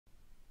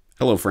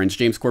Hello friends,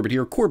 James Corbett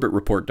here,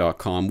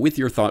 CorbettReport.com, with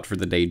your thought for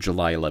the day,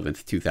 July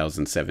 11th,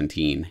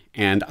 2017.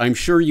 And I'm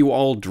sure you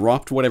all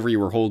dropped whatever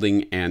you were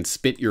holding and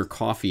spit your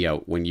coffee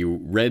out when you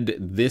read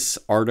this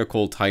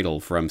article title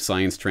from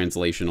Science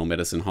Translational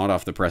Medicine, hot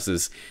off the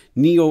presses: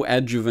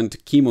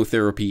 Neoadjuvant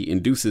Chemotherapy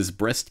Induces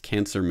Breast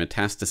Cancer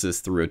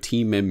Metastasis Through a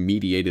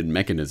TMEM-Mediated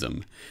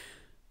Mechanism.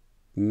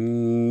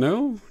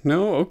 No?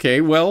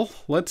 Okay, well,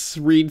 let's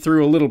read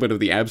through a little bit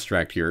of the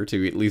abstract here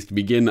to at least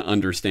begin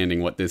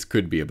understanding what this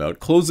could be about.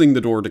 Closing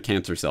the door to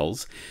cancer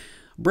cells.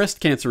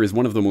 Breast cancer is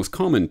one of the most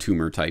common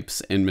tumor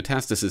types, and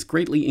metastasis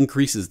greatly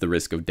increases the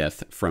risk of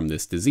death from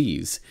this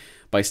disease.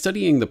 By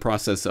studying the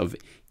process of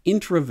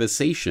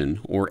intravasation,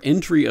 or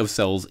entry of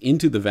cells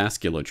into the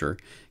vasculature,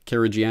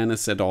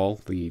 Karagiannis et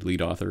al., the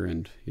lead author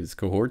and his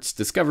cohorts,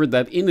 discovered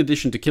that in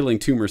addition to killing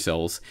tumor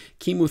cells,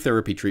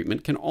 chemotherapy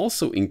treatment can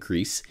also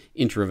increase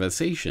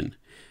intravasation.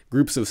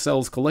 Groups of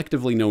cells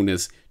collectively known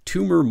as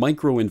tumor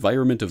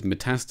microenvironment of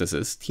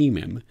metastasis,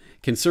 TMEM,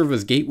 can serve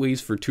as gateways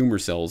for tumor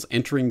cells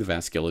entering the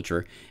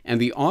vasculature, and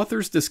the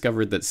authors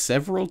discovered that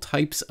several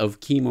types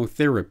of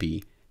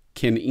chemotherapy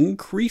can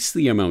increase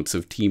the amounts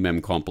of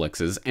TMEM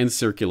complexes and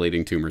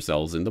circulating tumor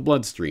cells in the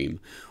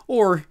bloodstream.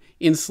 Or,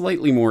 in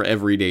slightly more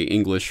everyday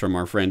English from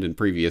our friend and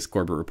previous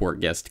Corbett Report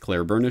guest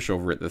Claire Burnish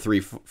over at the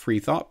Free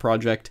Thought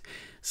Project,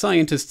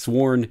 scientists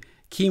warn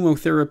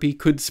chemotherapy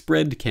could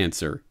spread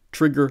cancer,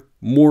 trigger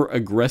more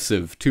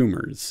aggressive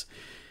tumors.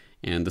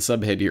 And the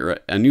subhead here: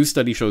 a new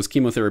study shows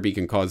chemotherapy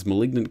can cause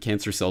malignant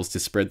cancer cells to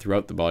spread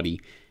throughout the body,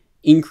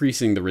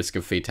 increasing the risk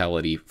of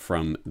fatality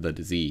from the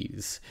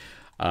disease.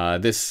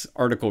 This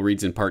article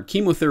reads in part: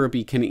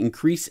 chemotherapy can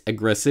increase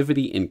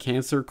aggressivity in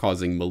cancer,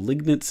 causing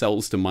malignant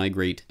cells to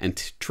migrate and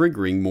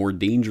triggering more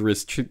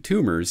dangerous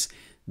tumors,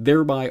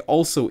 thereby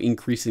also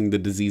increasing the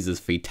disease's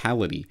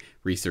fatality,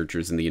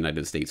 researchers in the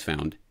United States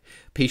found.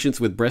 Patients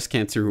with breast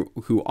cancer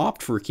who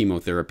opt for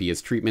chemotherapy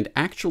as treatment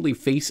actually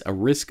face a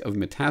risk of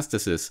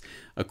metastasis,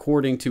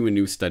 according to a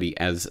new study,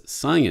 as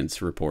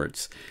Science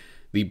reports.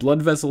 The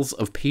blood vessels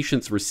of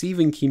patients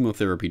receiving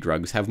chemotherapy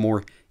drugs have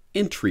more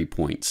entry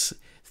points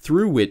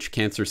through which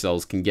cancer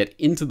cells can get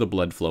into the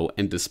blood flow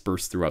and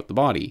disperse throughout the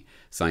body,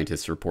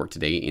 scientists report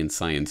today in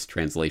Science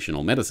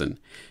Translational Medicine.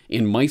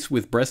 In mice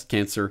with breast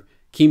cancer,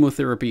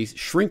 chemotherapy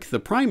shrink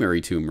the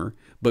primary tumor,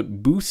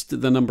 but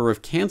boost the number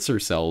of cancer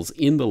cells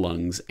in the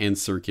lungs and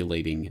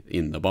circulating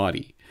in the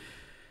body.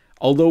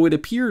 Although it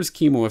appears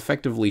chemo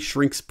effectively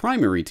shrinks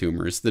primary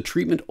tumors, the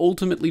treatment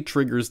ultimately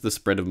triggers the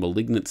spread of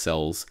malignant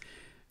cells,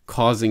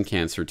 causing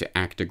cancer to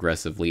act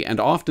aggressively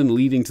and often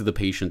leading to the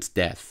patient's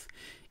death.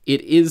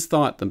 It is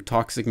thought the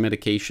toxic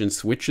medication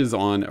switches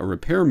on a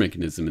repair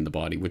mechanism in the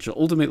body, which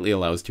ultimately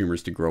allows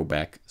tumors to grow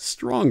back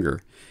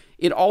stronger.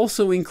 It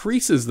also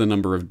increases the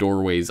number of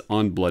doorways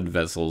on blood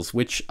vessels,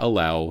 which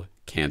allow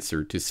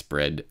cancer to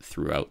spread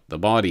throughout the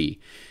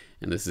body.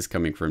 And this is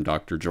coming from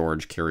Dr.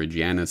 George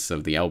Karagiannis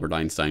of the Albert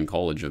Einstein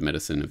College of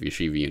Medicine of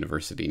Yeshiva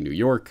University, New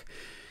York.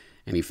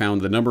 And he found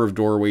the number of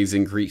doorways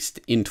increased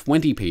in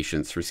 20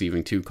 patients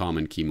receiving two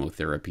common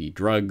chemotherapy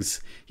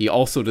drugs. He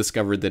also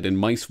discovered that in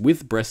mice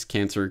with breast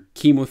cancer,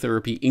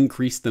 chemotherapy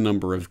increased the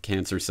number of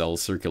cancer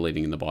cells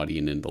circulating in the body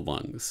and in the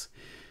lungs.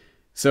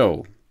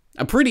 So,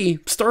 a pretty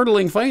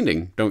startling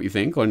finding, don't you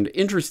think? And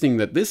interesting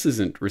that this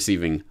isn't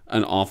receiving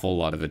an awful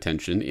lot of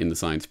attention in the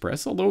science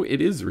press, although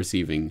it is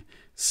receiving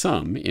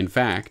some. In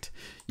fact,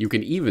 you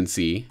can even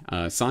see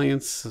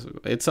Science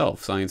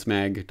itself,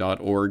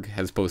 sciencemag.org,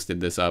 has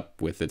posted this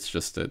up with its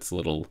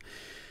little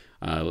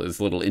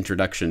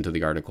introduction to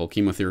the article.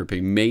 Chemotherapy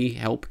may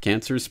help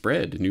cancer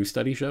spread, new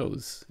study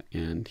shows.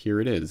 And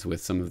here it is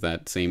with some of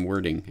that same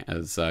wording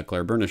as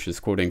Claire Burnish is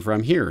quoting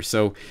from here.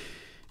 So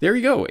there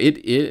you go.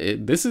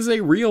 This is a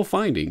real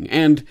finding.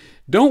 And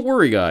don't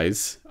worry,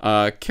 guys.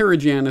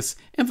 Karagiannis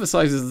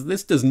emphasizes that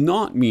this does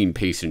not mean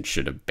patients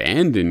should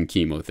abandon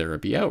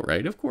chemotherapy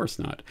outright. Of course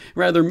not.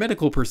 Rather,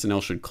 medical personnel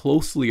should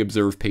closely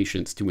observe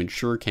patients to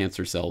ensure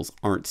cancer cells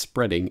aren't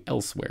spreading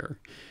elsewhere.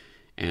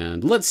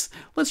 And let's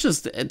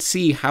just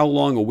see how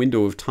long a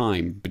window of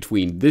time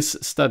between this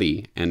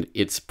study and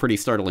its pretty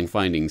startling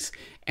findings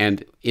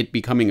and it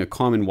becoming a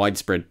common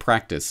widespread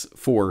practice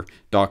for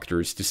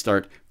doctors to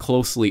start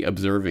closely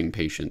observing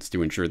patients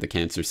to ensure the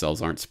cancer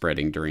cells aren't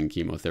spreading during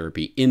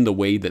chemotherapy in the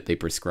way that they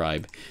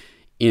prescribe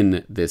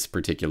in this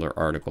particular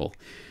article.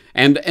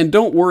 And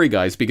don't worry,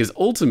 guys, because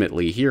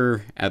ultimately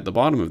here at the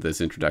bottom of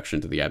this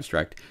introduction to the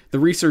abstract, the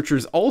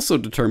researchers also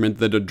determined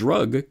that a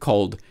drug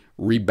called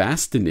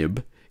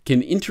ribastanib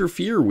can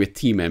interfere with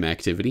TMEM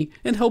activity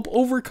and help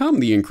overcome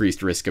the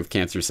increased risk of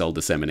cancer cell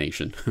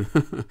dissemination.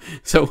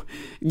 So,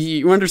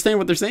 you understand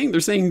what they're saying? They're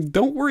saying,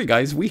 don't worry,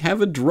 guys, we have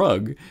a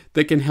drug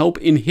that can help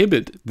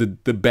inhibit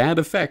the bad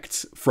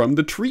effects from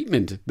the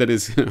treatment that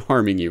is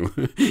harming you.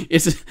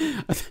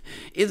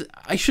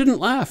 I shouldn't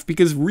laugh,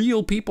 because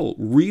real people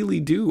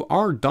really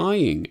are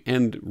dying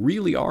and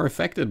really are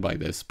affected by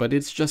this, but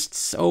it's just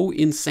so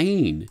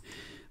insane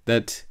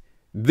that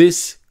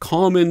this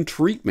common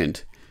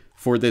treatment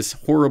for this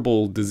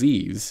horrible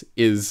disease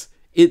is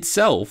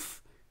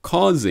itself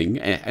causing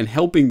and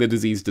helping the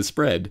disease to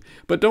spread.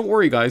 But don't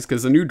worry, guys,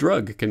 because a new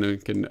drug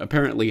can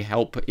apparently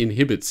help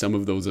inhibit some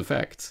of those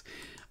effects.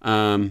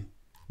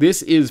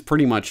 This is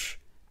pretty much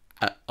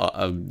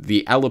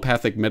the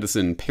allopathic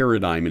medicine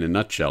paradigm in a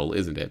nutshell,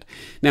 isn't it?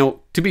 Now,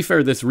 to be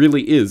fair, this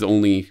really is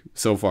only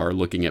so far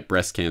looking at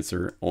breast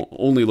cancer,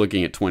 only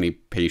looking at 20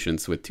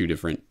 patients with 2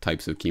 different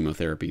types of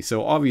chemotherapy.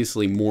 So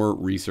obviously more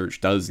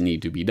research does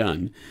need to be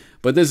done,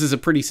 but this is a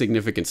pretty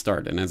significant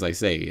start. And as I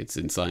say, it's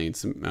in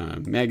Science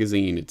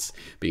magazine, it's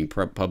being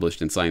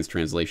published in Science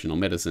Translational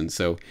Medicine.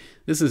 So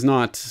this is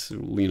not,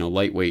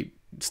 lightweight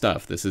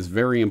stuff. This is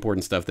very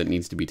important stuff that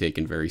needs to be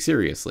taken very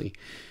seriously.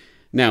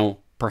 Now,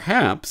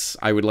 perhaps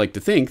I would like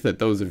to think that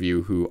those of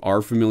you who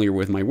are familiar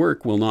with my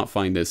work will not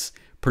find this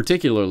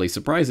particularly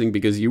surprising,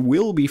 because you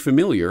will be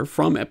familiar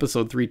from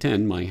episode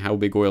 310, my How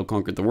Big Oil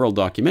Conquered the World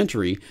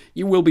documentary,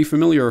 you will be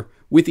familiar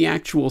with the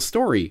actual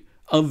story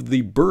of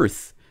the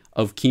birth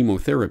of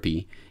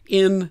chemotherapy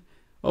in,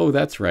 oh,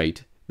 that's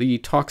right, the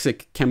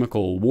toxic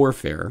chemical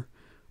warfare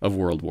of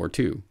World War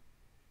II.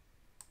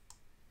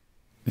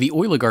 The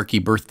oligarchy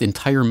birthed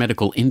entire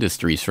medical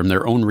industries from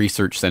their own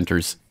research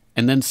centers,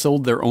 and then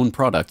sold their own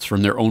products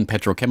from their own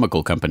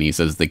petrochemical companies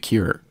as the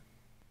cure.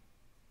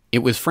 It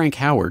was Frank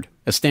Howard,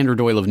 a Standard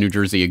Oil of New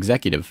Jersey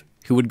executive,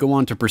 who would go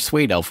on to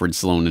persuade Alfred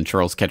Sloan and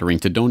Charles Kettering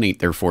to donate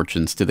their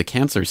fortunes to the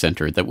cancer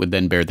center that would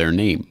then bear their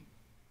name.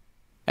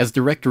 As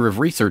director of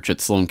research at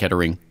Sloan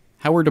Kettering,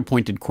 Howard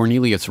appointed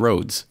Cornelius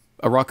Rhodes,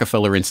 a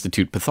Rockefeller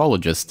Institute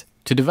pathologist,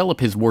 to develop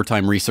his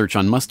wartime research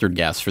on mustard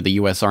gas for the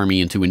U.S. Army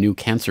into a new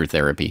cancer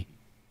therapy.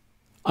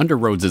 Under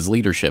Rhodes's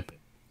leadership,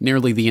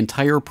 nearly the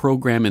entire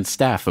program and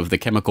staff of the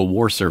Chemical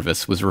War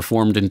Service was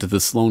reformed into the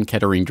Sloan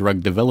Kettering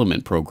Drug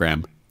Development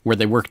Program, where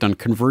they worked on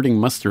converting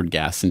mustard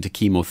gas into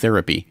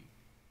chemotherapy.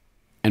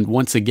 And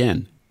once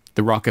again,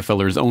 the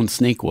Rockefellers' own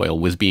snake oil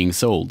was being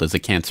sold as a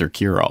cancer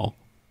cure-all.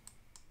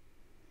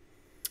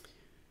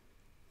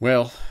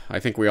 Well,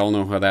 I think we all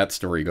know how that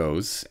story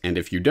goes, and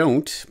if you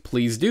don't,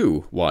 please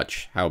do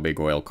watch How Big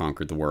Oil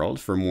Conquered the World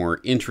for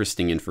more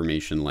interesting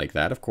information like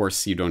that. Of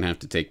course, you don't have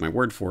to take my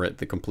word for it.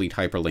 The complete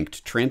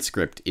hyperlinked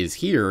transcript is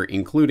here,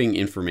 including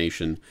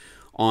information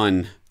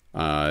on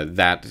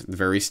that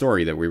very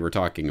story that we were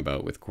talking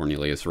about with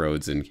Cornelius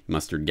Rhodes and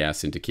mustard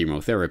gas into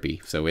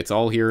chemotherapy. So it's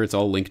all here, it's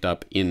all linked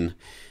up in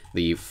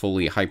the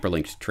fully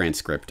hyperlinked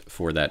transcript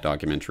for that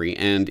documentary,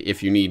 and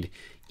if you need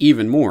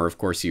even more, of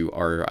course, you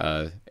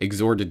are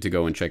exhorted to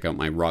go and check out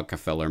my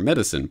Rockefeller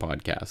Medicine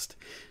podcast,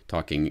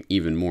 talking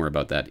even more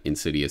about that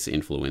insidious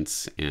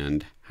influence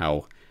and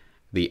how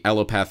the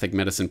allopathic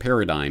medicine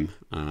paradigm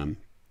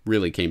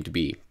really came to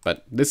be.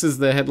 But this is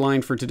the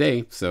headline for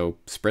today, so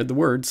spread the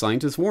word.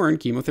 Scientists warn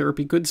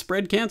chemotherapy could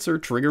spread cancer,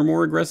 trigger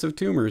more aggressive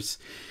tumors.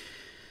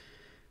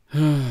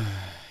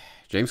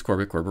 James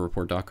Corbett,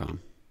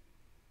 CorbettReport.com.